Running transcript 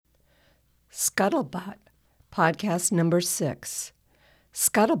Scuttlebutt, podcast number 6.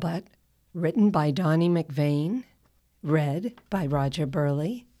 Scuttlebutt, written by Donnie McVean, read by Roger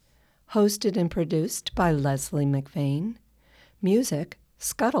Burley, hosted and produced by Leslie McVean. Music,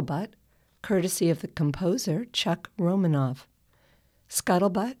 Scuttlebutt, courtesy of the composer Chuck Romanoff.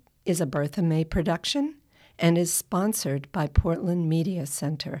 Scuttlebutt is a Bertha May production and is sponsored by Portland Media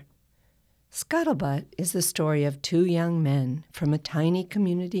Center. Scuttlebutt is the story of two young men from a tiny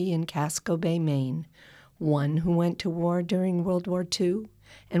community in Casco Bay, Maine, one who went to war during World War II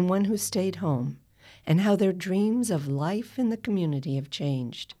and one who stayed home, and how their dreams of life in the community have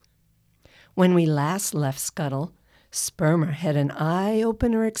changed. When we last left Scuttle, Spermer had an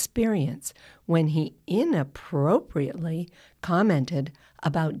eye-opener experience when he inappropriately commented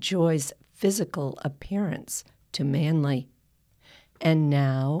about Joy's physical appearance to Manly. And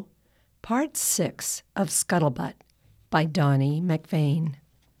now, Part 6 of Scuttlebutt by Donnie McVean.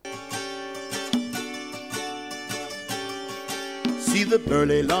 See the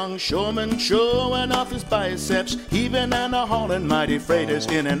burly longshoreman showing off his biceps, heaving and hauling mighty freighters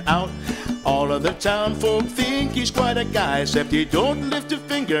in and out. All of the town folk think he's quite a guy, except he don't lift a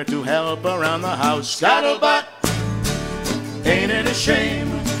finger to help around the house. Scuttlebutt, ain't it a shame?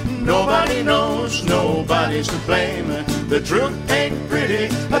 Nobody knows, nobody's to blame. The truth ain't pretty,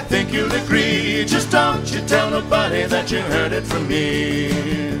 I think you'll agree. Just don't you tell nobody that you heard it from me.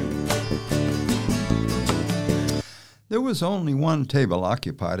 There was only one table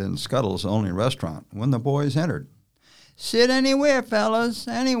occupied in Scuttle's only restaurant when the boys entered. "Sit anywhere, fellas,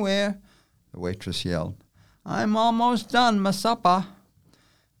 anywhere," the waitress yelled. "I'm almost done my supper."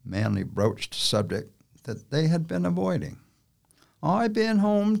 Manly broached a subject that they had been avoiding. "I've been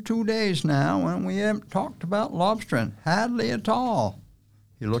home 2 days now, and we haven't talked about lobstering, hardly at all."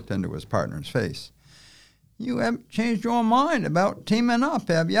 He looked into his partner's face. "You haven't changed your mind about teaming up,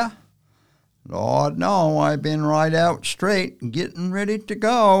 have ya?" "Lord, no, I've been right out straight, getting ready to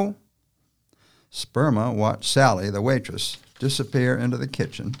go." Sperma watched Sally, the waitress, disappear into the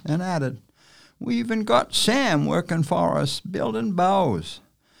kitchen and added, "We even got Sam working for us, building bows.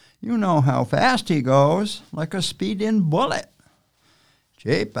 You know how fast he goes, like a speeding bullet."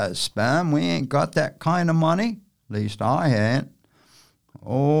 "Jeepers, Spam, we ain't got that kind of money. Least I ain't."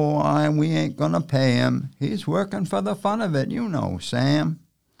 We ain't gonna pay him. He's working for the fun of it, you know, Sam."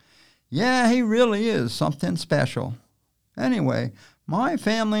 "Yeah, he really is something special. Anyway, my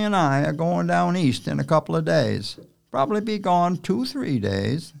family and I are going down east in a couple of days. Probably be gone 2-3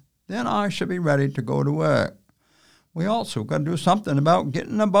 days. Then I shall be ready to go to work. We also got to do something about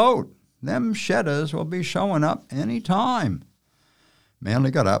getting a boat. Them shedders will be showing up any time."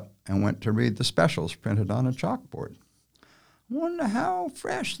 Manly got up and went to read the specials printed on a chalkboard. "Wonder how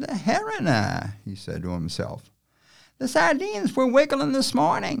fresh the herring are," he said to himself. "The sardines were wiggling this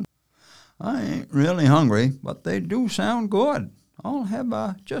morning." "I ain't really hungry, but they do sound good. I'll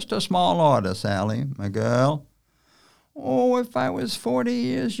have just a small order, Sally, my girl." "Oh, if I was 40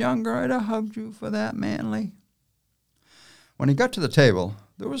 years younger, I'd have hugged you for that, Manly." When he got to the table,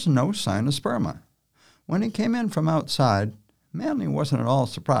 there was no sign of Sperma. When he came in from outside, Manly wasn't at all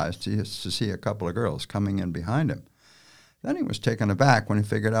surprised to see a couple of girls coming in behind him. Then he was taken aback when he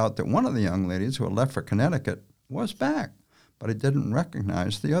figured out that one of the young ladies who had left for Connecticut was back, but he didn't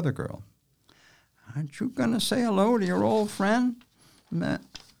recognize the other girl. "Aren't you going to say hello to your old friend,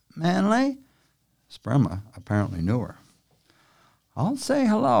 Manly?" Sperma apparently knew her. "I'll say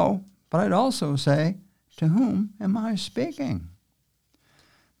hello, but I'd also say, to whom am I speaking?"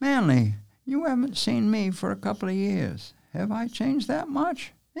 "Manly, you haven't seen me for a couple of years. Have I changed that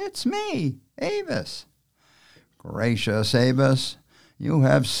much? It's me, Avis." "Gracious, Avis, you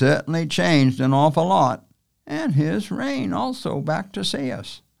have certainly changed an awful lot. And here's Rain also back to see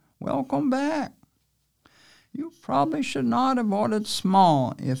us. Welcome back." "You probably should not have ordered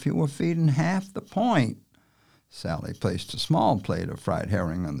small if you were feeding half the point." Sally placed a small plate of fried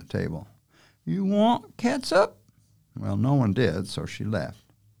herring on the table. "You want catsup?" Well, no one did, so she left.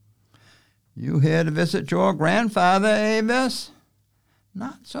 "You here to visit your grandfather, Avis?"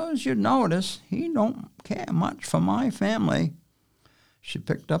 "Not so's you'd notice. He don't care much for my family." She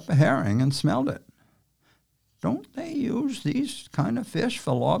picked up a herring and smelled it. "Don't they use these kind of fish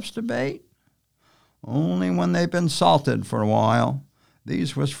for lobster bait?" "Only when they've been salted for a while.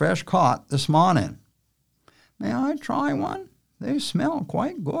 These was fresh caught this morning." "May I try one? They smell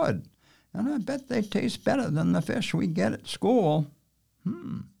quite good, and I bet they taste better than the fish we get at school."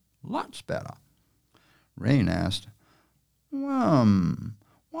 "Lots better." Rain asked, Why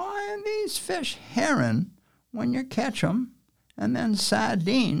are these fish herring when you catch 'em, and then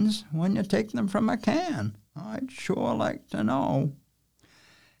sardines when you take them from a can? I'd sure like to know."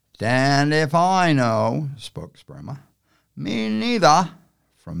 "Stand if I know," spoke Sperma. "Me neither,"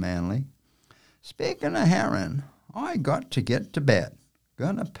 from Manly. "Speaking of herring, I got to get to bed.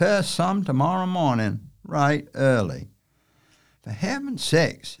 Gonna purse some tomorrow morning, right early." "For heaven's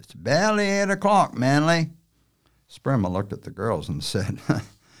sakes, it's barely 8 o'clock, Manly." Sperma looked at the girls and said,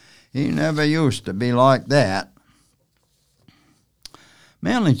 "He never used to be like that."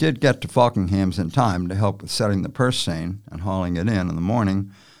 Manly did get to Falkingham's in time to help with setting the purse seine and hauling it in the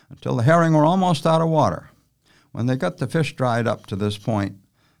morning until the herring were almost out of water. When they got the fish dried up to this point,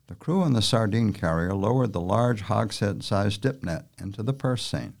 the crew on the sardine carrier lowered the large hogshead-sized dip net into the purse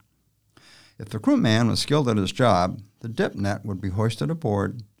seine. If the crewman was skilled at his job, the dip net would be hoisted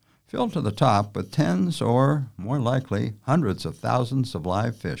aboard, filled to the top with tens or, more likely, hundreds of thousands of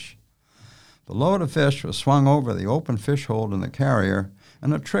live fish. The load of fish was swung over the open fish hold in the carrier,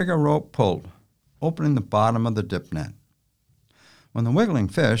 and a trigger rope pulled, opening the bottom of the dip net. When the wiggling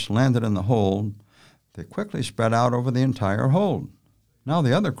fish landed in the hold, they quickly spread out over the entire hold. Now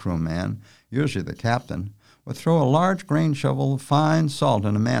the other crewman, usually the captain, would throw a large grain shovel of fine salt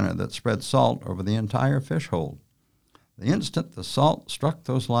in a manner that spread salt over the entire fish hold. The instant the salt struck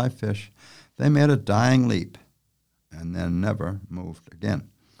those live fish, they made a dying leap, and then never moved again.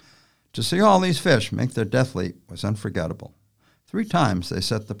 To see all these fish make their death leap was unforgettable. 3 times they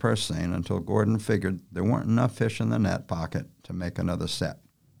set the purse seine until Gordon figured there weren't enough fish in the net pocket to make another set.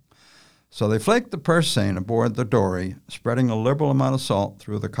 So they flaked the purse seine aboard the dory, spreading a liberal amount of salt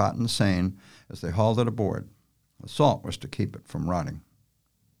through the cotton seine as they hauled it aboard. The salt was to keep it from rotting.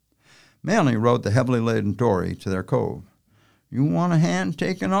 Manly rowed the heavily laden dory to their cove. "You want a hand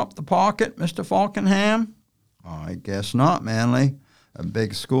taking up the pocket, Mr. Falkenham?" "I guess not, Manly. A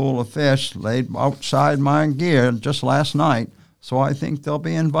big school of fish laid outside my gear just last night, so I think they'll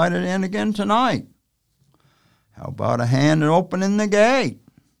be invited in again tonight." "How about a hand in opening the gate?"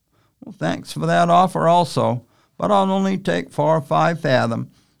 "Well, thanks for that offer also, but I'll only take 4 or 5 fathom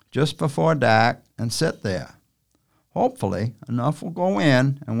just before dark and sit there. Hopefully enough will go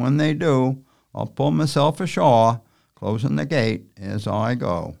in, and when they do, I'll pull myself ashore, closing the gate as I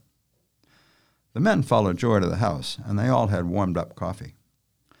go." The men followed Joy to the house, and they all had warmed-up coffee.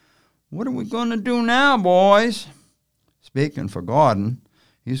 "What are we going to do now, boys?" Speaking for Gordon,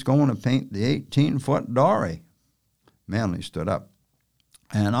 he's going to paint the 18-foot dory. Manly stood up.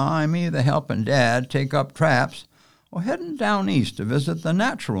 "And I'm either helping Dad take up traps or heading down east to visit the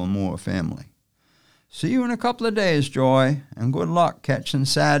natural Moore family. See you in a couple of days, Joy, and good luck catching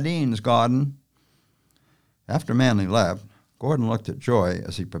sardines, Gordon." After Manly left, Gordon looked at Joy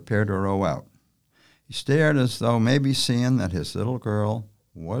as he prepared to row out. He stared as though maybe seeing that his little girl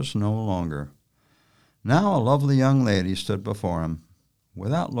was no longer. Now a lovely young lady stood before him.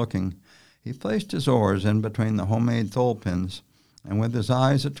 Without looking, he placed his oars in between the homemade thole pins, and with his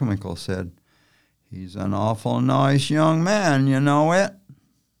eyes a twinkle said, "He's an awful nice young man, you know it."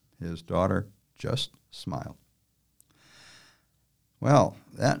 His daughter just smiled. "Well,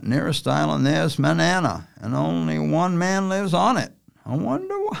 that nearest island there's Manana, and only one man lives on it. I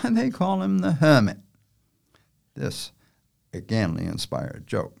wonder why they call him the Hermit." This a Ganley-inspired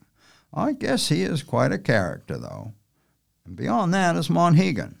joke. "I guess he is quite a character, though. And beyond that is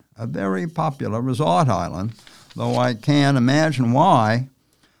Monhegan, a very popular resort island, though I can't imagine why.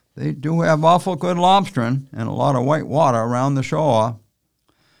 They do have awful good lobstering and a lot of white water around the shore."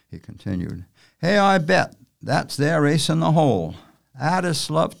 He continued, "Hey, I bet that's their ace in the hole. Artists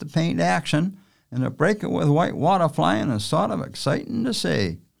love to paint action, and to break it with white water flying is sort of exciting to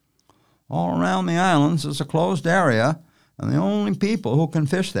see. All around the islands is a closed area, and the only people who can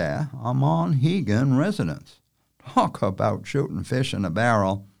fish there are Monhegan residents. Talk about shooting fish in a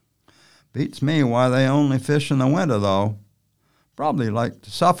barrel. Beats me why they only fish in the winter, though. Probably like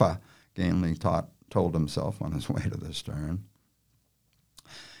to suffer," Ganley told himself on his way to the stern.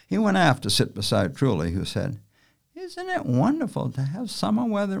 He went aft to sit beside Truly, who said, "Isn't it wonderful to have summer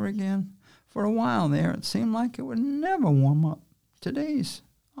weather again? For a while there it seemed like it would never warm up. Today's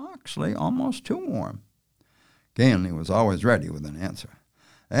actually almost too warm." Ganley was always ready with an answer.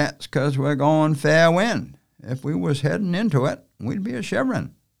 "That's 'cause we're going fair wind. If we was heading into it, we'd be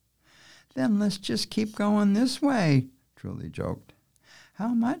a-shivering." "Then let's just keep going this way," Truly joked. "How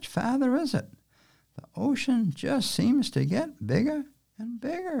much farther is it? The ocean just seems to get bigger and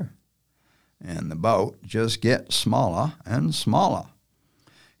bigger." "And the boat just gets smaller and smaller."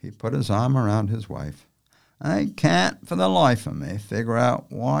 He put his arm around his wife. "I can't for the life of me figure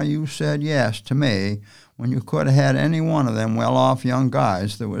out why you said yes to me when you could have had any one of them well-off young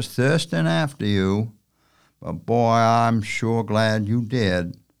guys that was thirsting after you. But boy, I'm sure glad you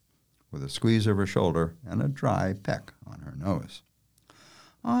did," with a squeeze of her shoulder and a dry peck on her nose.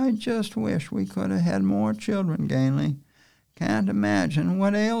 I just wish we could have had more children, Gainley. Can't imagine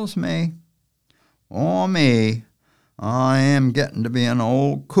what ails me. Or me. I am getting to be an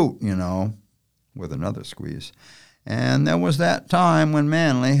old coot, you know, with another squeeze. And there was that time when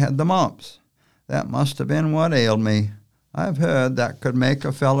Manly had the mumps. That must have been what ailed me. I've heard that could make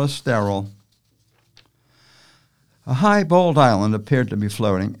a fella sterile. A high, bold island appeared to be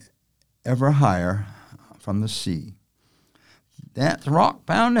floating ever higher from the sea. That's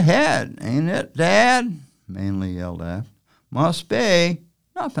rock-bound ahead, ain't it, Dad? Manly yelled aft. Must be.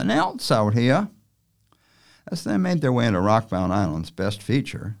 Nothing else out here. As they made their way into Rockbound Island's best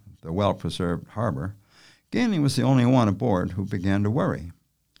feature, the well-preserved harbor, Gainley was the only one aboard who began to worry.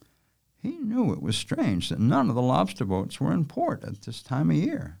 He knew it was strange that none of the lobster boats were in port at this time of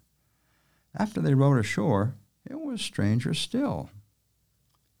year. After they rowed ashore, it was stranger still.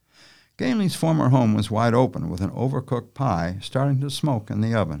 Gainley's former home was wide open with an overcooked pie starting to smoke in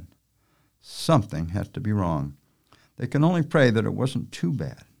the oven. Something had to be wrong. They could only pray that it wasn't too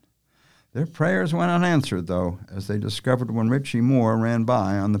bad. Their prayers went unanswered, though, as they discovered when Richie Moore ran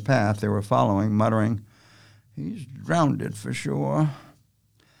by on the path they were following, muttering, "He's drownded for sure."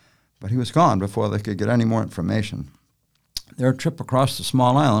 But he was gone before they could get any more information. Their trip across the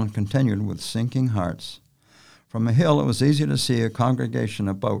small island continued with sinking hearts. From a hill, it was easy to see a congregation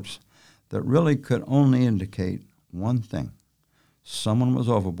of boats that really could only indicate one thing. Someone was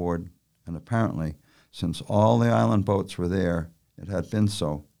overboard, and apparently, since all the island boats were there, it had been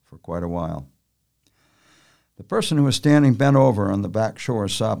so for quite a while. The person who was standing bent over on the back shore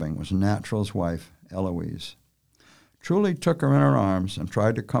sobbing was Natural's wife, Eloise. Truly took her in her arms and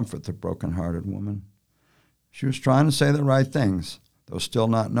tried to comfort the broken-hearted woman. She was trying to say the right things, though still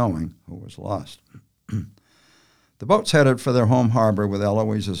not knowing who was lost. The boats headed for their home harbor with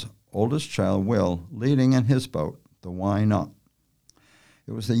Eloise's oldest child, Will, leading in his boat, the Why Not.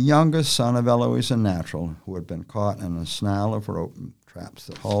 It was the youngest son of Eloise and Natural who had been caught in a snarl of rope traps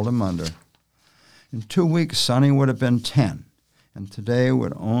that hauled him under. In 2 weeks, Sonny would have been 10, and today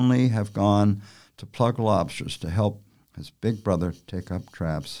would only have gone to plug lobsters to help his big brother take up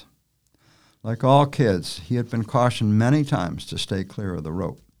traps. Like all kids, he had been cautioned many times to stay clear of the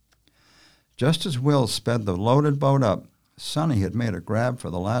rope. Just as Will sped the loaded boat up, Sonny had made a grab for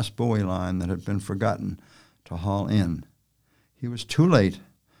the last buoy line that had been forgotten to haul in. He was too late,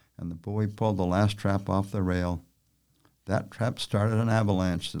 and the buoy pulled the last trap off the rail. That trap started an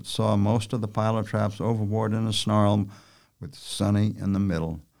avalanche that saw most of the pile of traps overboard in a snarl, with Sonny in the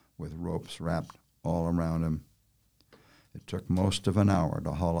middle, with ropes wrapped all around him. It took most of an hour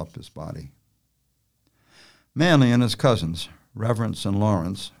to haul up his body. Manly and his cousins, Reverence and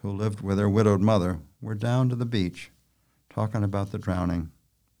Lawrence, who lived with their widowed mother, were down to the beach, talking about the drowning.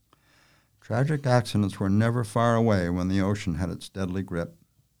 Tragic accidents were never far away when the ocean had its deadly grip.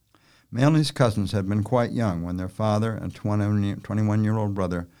 Manly's cousins had been quite young when their father and 21-year-old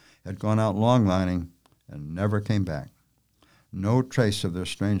brother had gone out longlining and never came back. No trace of their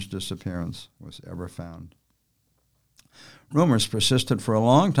strange disappearance was ever found. Rumors persisted for a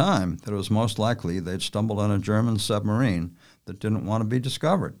long time that it was most likely they'd stumbled on a German submarine that didn't want to be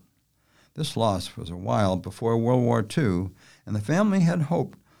discovered. This loss was a while before World War II, and the family had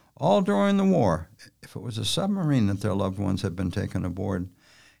hoped all during the war, if it was a submarine that their loved ones had been taken aboard,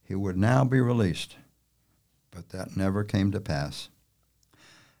 he would now be released. But that never came to pass.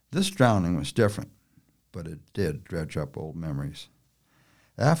 This drowning was different, but it did dredge up old memories.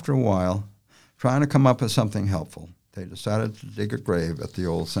 After a while, trying to come up with something helpful, they decided to dig a grave at the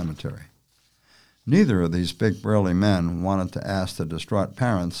old cemetery. Neither of these big burly men wanted to ask the distraught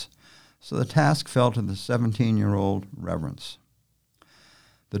parents, so the task fell to the 17-year-old Reverence.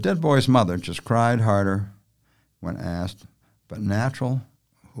 The dead boy's mother just cried harder when asked, but Natural,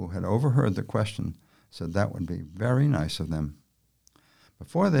 who had overheard the question, said that would be very nice of them.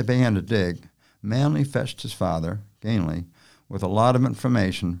 Before they began to dig, Manly fetched his father, Gainley, with a lot of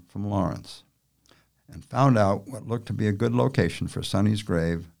information from Lawrence, and found out what looked to be a good location for Sonny's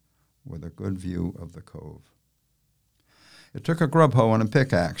grave with a good view of the cove. It took a grub hoe and a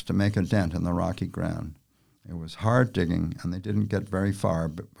pickaxe to make a dent in the rocky ground. It was hard digging, and they didn't get very far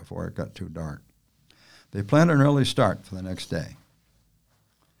before it got too dark. They planned an early start for the next day.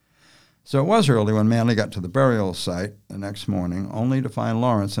 So it was early when Manly got to the burial site the next morning, only to find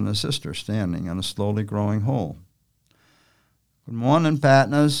Lawrence and his sister standing in a slowly growing hole. "Good morning,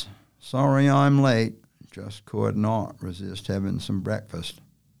 partners. Sorry I'm late. Just could not resist having some breakfast."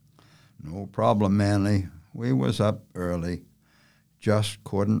 "No problem, Manly. We was up early. Just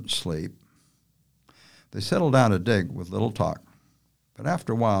couldn't sleep." They settled down to dig with little talk, but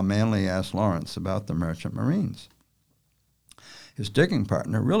after a while Manly asked Lawrence about the merchant marines. His digging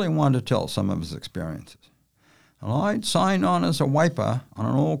partner really wanted to tell some of his experiences. Well, I'd signed on as a wiper on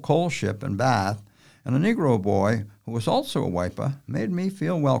an old coal ship in Bath, and a Negro boy who was also a wiper made me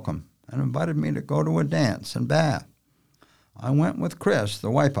feel welcome and invited me to go to a dance in Bath. I went with Chris, the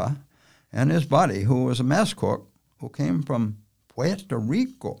wiper, and his buddy, who was a mess cook, who came from Puerto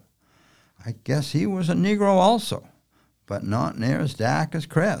Rico. I guess he was a Negro also, but not near as dark as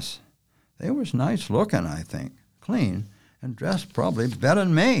Chris. They was nice looking, I think, clean, and dressed probably better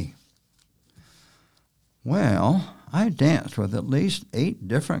than me. Well, I danced with at least 8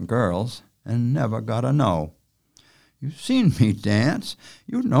 different girls and never got a no. You've seen me dance.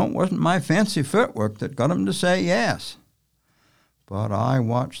 You'd know it wasn't my fancy footwork that got 'em to say yes. But I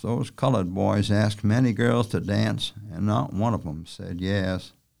watched those colored boys ask many girls to dance, and not one of 'em said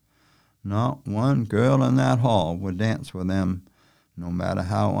yes. Not one girl in that hall would dance with them, no matter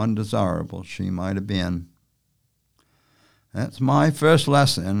how undesirable she might have been. That's my first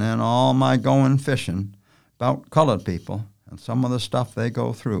lesson in all my going fishing about colored people and some of the stuff they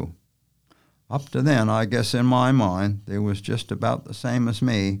go through. Up to then, I guess in my mind, they was just about the same as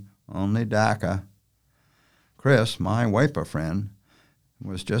me, only darker. Chris, my wiper friend,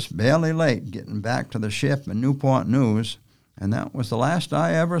 was just barely late getting back to the ship in Newport News, and that was the last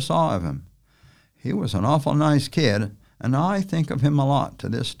I ever saw of him. He was an awful nice kid, and I think of him a lot to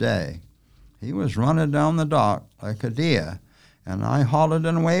this day. He was running down the dock like a deer, and I hollered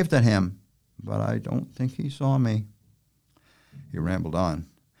and waved at him, but I don't think he saw me. He rambled on.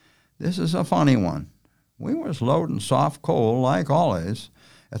 This is a funny one. We was loading soft coal, like always,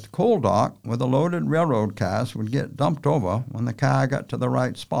 at the coal dock where the loaded railroad cars would get dumped over when the car got to the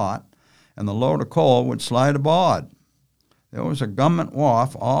right spot, and the load of coal would slide aboard. There was a government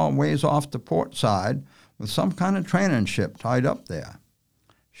wharf all ways off the port side with some kind of training ship tied up there.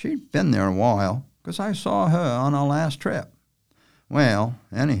 She'd been there a while, 'cause I saw her on our last trip. Well,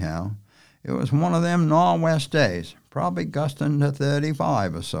 anyhow, it was one of them nor'west days, probably gusting to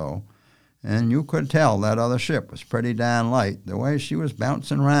 35 or so, and you could tell that other ship was pretty darn light the way she was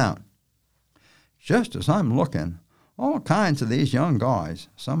bouncing round. Just as I'm looking, all kinds of these young guys,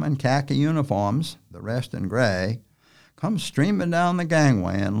 some in khaki uniforms, the rest in gray, come streaming down the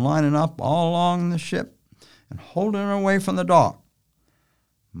gangway and lining up all along the ship and holding her away from the dock.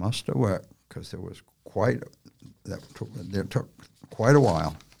 Must have worked, 'cause it took quite a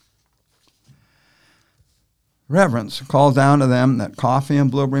while. Reverence called down to them that coffee and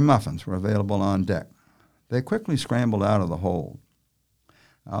blueberry muffins were available on deck. They quickly scrambled out of the hold.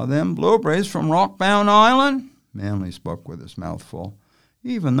 "Are them blueberries from Rockbound Island?" Manley spoke with his mouth full,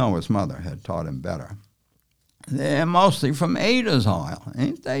 even though his mother had taught him better. "They're mostly from Ada's Isle,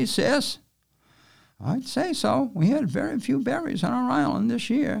 ain't they, sis?" "I'd say so. We had very few berries on our island this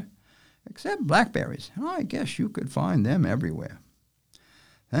year, except blackberries, and I guess you could find them everywhere."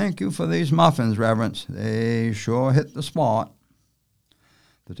 "Thank you for these muffins, Reverence. They sure hit the spot."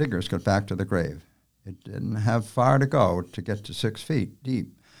 The diggers got back to the grave. It didn't have far to go to get to 6 feet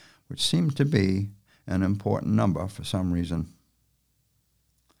deep, which seemed to be an important number for some reason.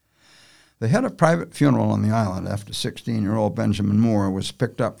 They had a private funeral on the island after 16-year-old Benjamin Moore was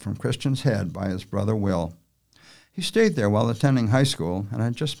picked up from Christian's Head by his brother Will. He stayed there while attending high school and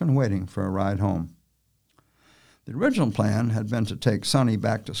had just been waiting for a ride home. The original plan had been to take Sonny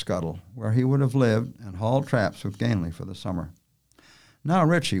back to Scuttle, where he would have lived and hauled traps with Gainley for the summer. Now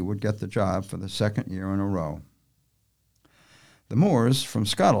Richie would get the job for the second year in a row. The Moores from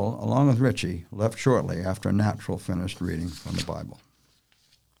Scuttle, along with Richie, left shortly after Natural finished reading from the Bible.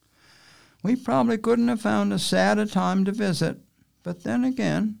 "We probably couldn't have found a sadder time to visit, but then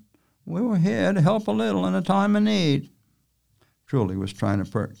again, we were here to help a little in a time of need." Truly was trying to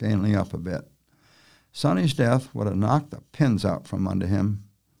perk Gainley up a bit. Sonny's death would have knocked the pins out from under him,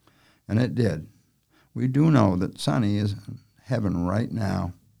 and it did. We do know that Sonny is in heaven right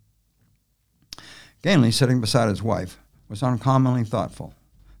now. Gainley, sitting beside his wife, was uncommonly thoughtful.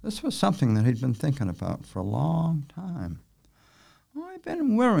 This was something that he'd been thinking about for a long time. "I've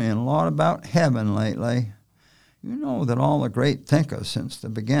been worrying a lot about heaven lately. You know that all the great thinkers since the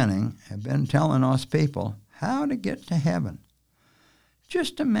beginning have been telling us people how to get to heaven.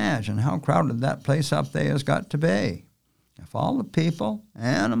 Just imagine how crowded that place up there has got to be. If all the people,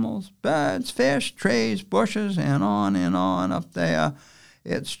 animals, birds, fish, trees, bushes, and on up there,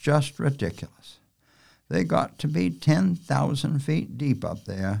 it's just ridiculous. They got to be 10,000 feet deep up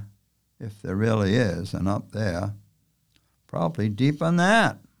there, if there really is an up there. Probably deeper than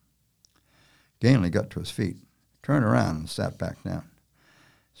that." Gainley got to his feet, turned around, and sat back down.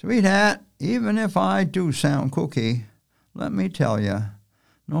 "Sweetheart, even if I do sound kooky, let me tell you,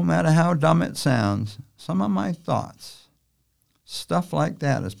 no matter how dumb it sounds, some of my thoughts Stuff like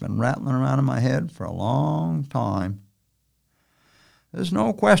that has been rattling around in my head for a long time. There's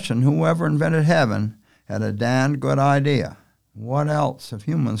no question whoever invented heaven had a damned good idea. What else have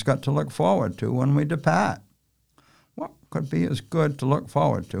humans got to look forward to when we depart? What could be as good to look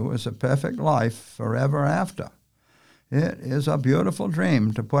forward to as a perfect life forever after? It is a beautiful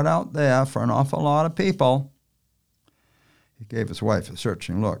dream to put out there for an awful lot of people. He gave his wife a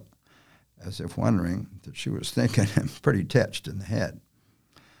searching look, as if wondering that she was thinking him pretty touched in the head.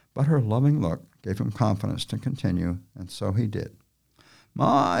 But her loving look gave him confidence to continue, and so he did.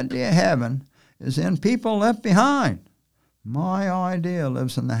 My dear heaven is in people left behind. My idea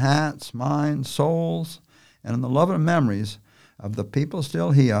lives in the hearts, minds, souls, and in the love and memories of the people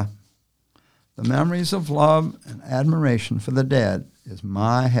still here. The memories of love and admiration for the dead is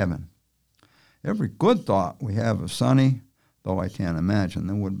my heaven. Every good thought we have of Sonny, though I can't imagine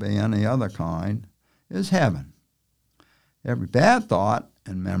there would be any other kind, is heaven. Every bad thought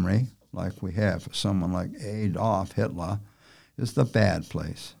and memory, like we have for someone like Adolf Hitler, is the bad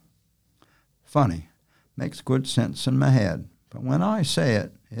place. Funny, makes good sense in my head, but when I say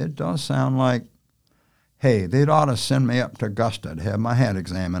it, it does sound like, hey, they'd ought to send me up to Augusta to have my head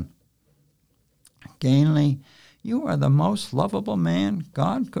examined. Gainley, you are the most lovable man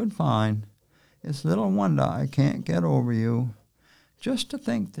God could find. It's little wonder I can't get over you. Just to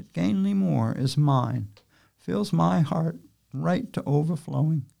think that Gainley Moore is mine fills my heart right to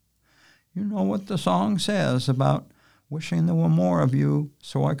overflowing. You know what the song says about wishing there were more of you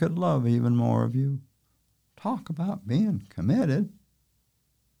so I could love even more of you. Talk about being committed.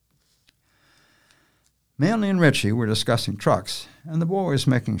 Manly and Richie were discussing trucks, and the boy was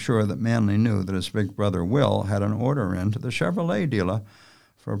making sure that Manly knew that his big brother Will had an order in to the Chevrolet dealer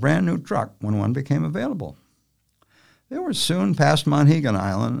for a brand new truck when one became available. They were soon past Monhegan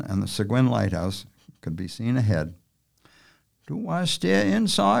Island, and the Seguin Lighthouse could be seen ahead. Do I steer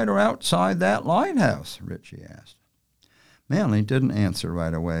inside or outside that lighthouse? Richie asked. Manly didn't answer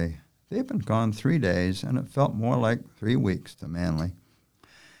right away. They'd been gone 3 days, and it felt more like 3 weeks to Manly.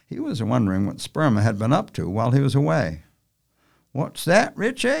 He was wondering what Sperma had been up to while he was away. What's that,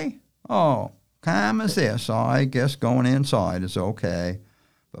 Richie? Oh, calm as this. I guess going inside is okay,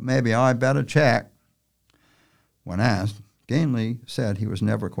 but maybe I better check. When asked, Gainley said he was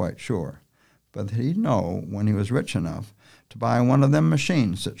never quite sure, but that he'd know when he was rich enough to buy one of them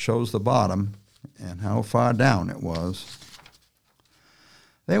machines that shows the bottom and how far down it was.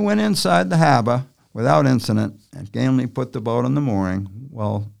 They went inside the harbor without incident, and Gainley put the boat on the mooring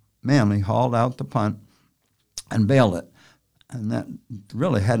while Manly hauled out the punt and bailed it, and that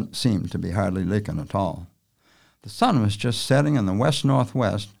really hadn't seemed to be hardly leaking at all. The sun was just setting in the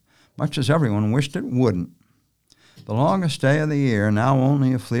west-northwest, much as everyone wished it wouldn't. The longest day of the year, now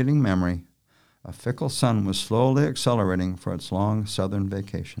only a fleeting memory, a fickle sun was slowly accelerating for its long southern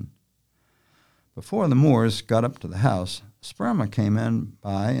vacation. Before the Moores got up to the house, Sperma came in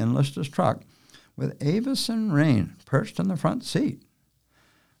by in Lister's truck with Avis and Rain perched in the front seat.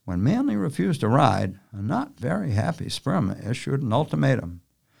 When Manly refused to ride, a not very happy Sperma issued an ultimatum.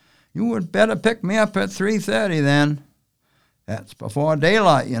 You would better pick me up at 3:30 then. That's before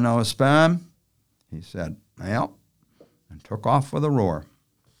daylight, you know, Sperm, he said. Well, and took off with a roar.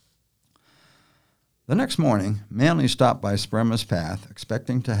 The next morning, Manly stopped by Sperma's path,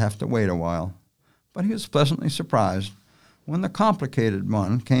 expecting to have to wait a while, but he was pleasantly surprised when the complicated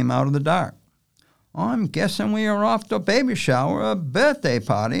one came out of the dark. I'm guessing we are off to a baby shower or a birthday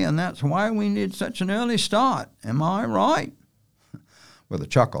party, and that's why we need such an early start. Am I right? With a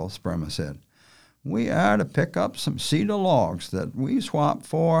chuckle, Sperma said, we are to pick up some cedar logs that we swapped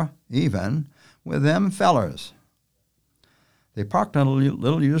for, even, with them fellers. They parked on a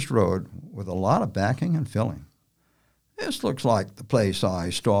little used road with a lot of backing and filling. This looks like the place I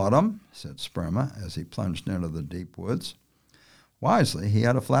stored 'em, said Sperma as he plunged into the deep woods. Wisely, he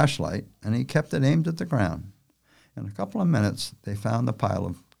had a flashlight, and he kept it aimed at the ground. In a couple of minutes, they found the pile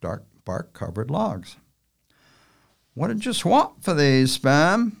of dark bark-covered logs. What did you swap for these,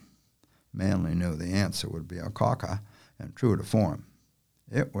 Sperm? Manly knew the answer would be a cocker, and true to form.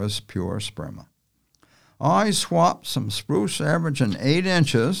 It was pure Sperma. I swapped some spruce averaging 8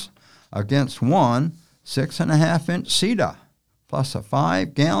 inches against one 6.5-inch cedar, plus a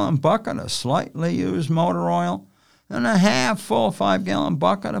 5-gallon bucket of slightly used motor oil, and a half-full 5-gallon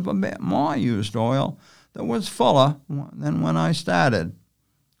bucket of a bit more used oil that was fuller than when I started.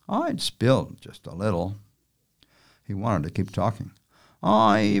 I'd spilled just a little. He wanted to keep talking.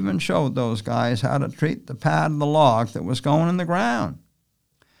 I even showed those guys how to treat the pad of the log that was going in the ground.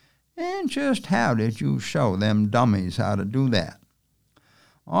 And just how did you show them dummies how to do that?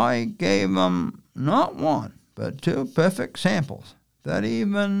 I gave 'em not one, but 2 perfect samples that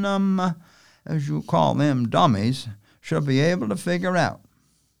even, as you call them, dummies, should be able to figure out.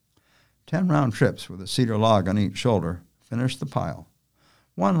 10 round trips with a cedar log on each shoulder finished the pile.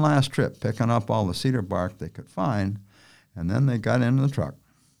 One last trip picking up all the cedar bark they could find, and then they got into the truck.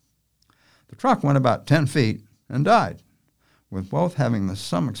 The truck went about 10 feet and died. With both having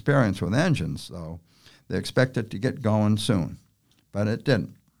some experience with engines, though, they expected to get going soon, but it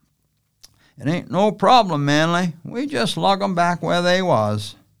didn't. It ain't no problem, Manly. We just lug 'em back where they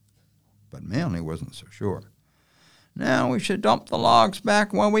was. But Manly wasn't so sure. Now we should dump the logs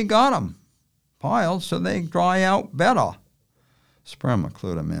back where we got 'em, piled so they dry out better. Sperma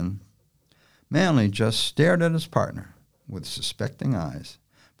clued him in. Manly just stared at his partner with suspecting eyes,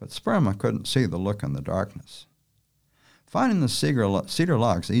 but Sperma couldn't see the look in the darkness. Finding the cedar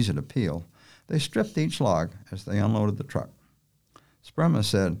logs easy to peel, they stripped each log as they unloaded the truck. Sperma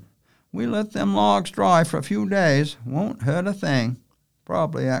said, "We let them logs dry for a few days. Won't hurt a thing.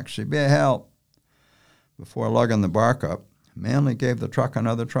 Probably actually be a help." Before lugging the bark up, Manly gave the truck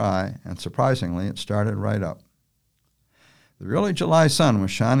another try, and surprisingly, it started right up. The early July sun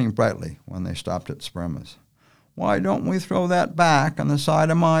was shining brightly when they stopped at Sperma's. "Why don't we throw that back on the side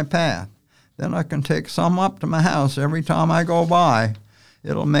of my path? Then I can take some up to my house every time I go by.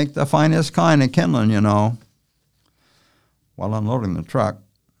 It'll make the finest kind of kindling, you know." While unloading the truck,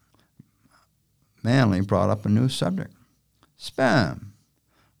 Manly brought up a new subject. "Spam,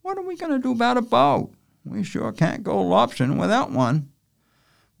 what are we going to do about a boat? We sure can't go lobstering without one."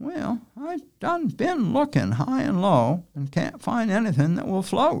 "Well, I done been looking high and low and can't find anything that will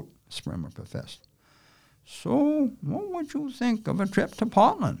float," Sperma professed. "So what would you think of a trip to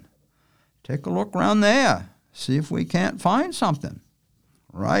Portland? Take a look round there, see if we can't find something."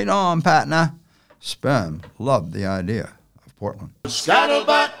 "Right on, partner." Sperm loved the idea of Portland.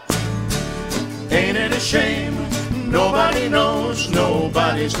 Scuttlebutt, ain't it a shame? Nobody knows,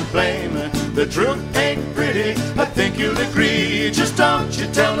 nobody's to blame. The truth ain't pretty, I think you'll agree. Just don't you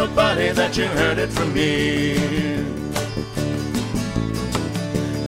tell nobody that you heard it from me.